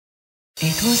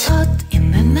It was hot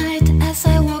in the night as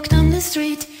I walked on the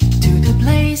street to the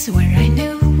place where I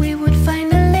knew we would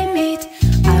finally meet.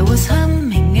 I was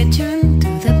humming a tune to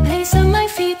the pace of my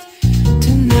feet.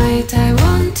 Tonight I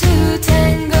want to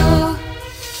tango.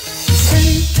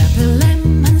 Scent of the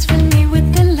lemons fill me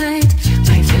with delight.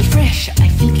 I feel fresh, I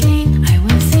feel clean, I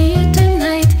will see you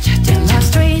tonight. The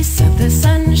last rays of the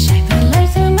sun shine the light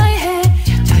through my hair.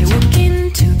 I walk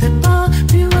into the bar,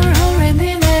 we were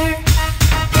already there.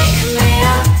 Pick me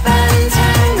up and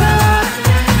tango.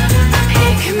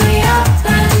 Pick me up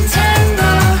and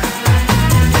tango.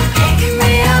 Pick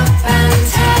me up and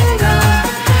tango.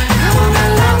 Come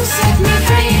along, set me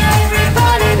free,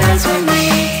 everybody dance with me.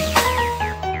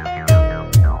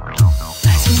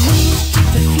 As we move to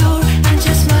the floor and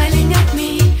just smiling at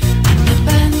me, and the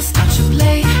band starts to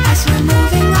play as we're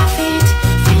moving our feet.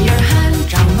 Feel your hand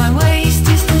round my waist,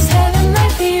 is this heaven I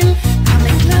feel?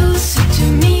 Coming closer to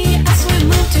me as we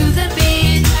move to the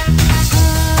beat.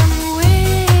 Come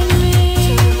with me,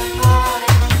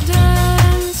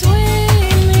 dance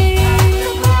with me,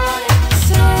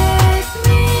 set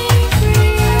me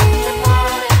free,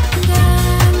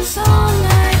 dance all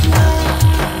night long.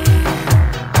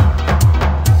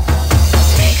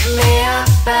 Pick me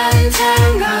up and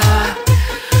tango.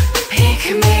 Pick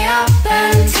me up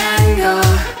and tango.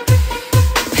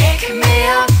 Pick me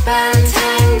up and tango.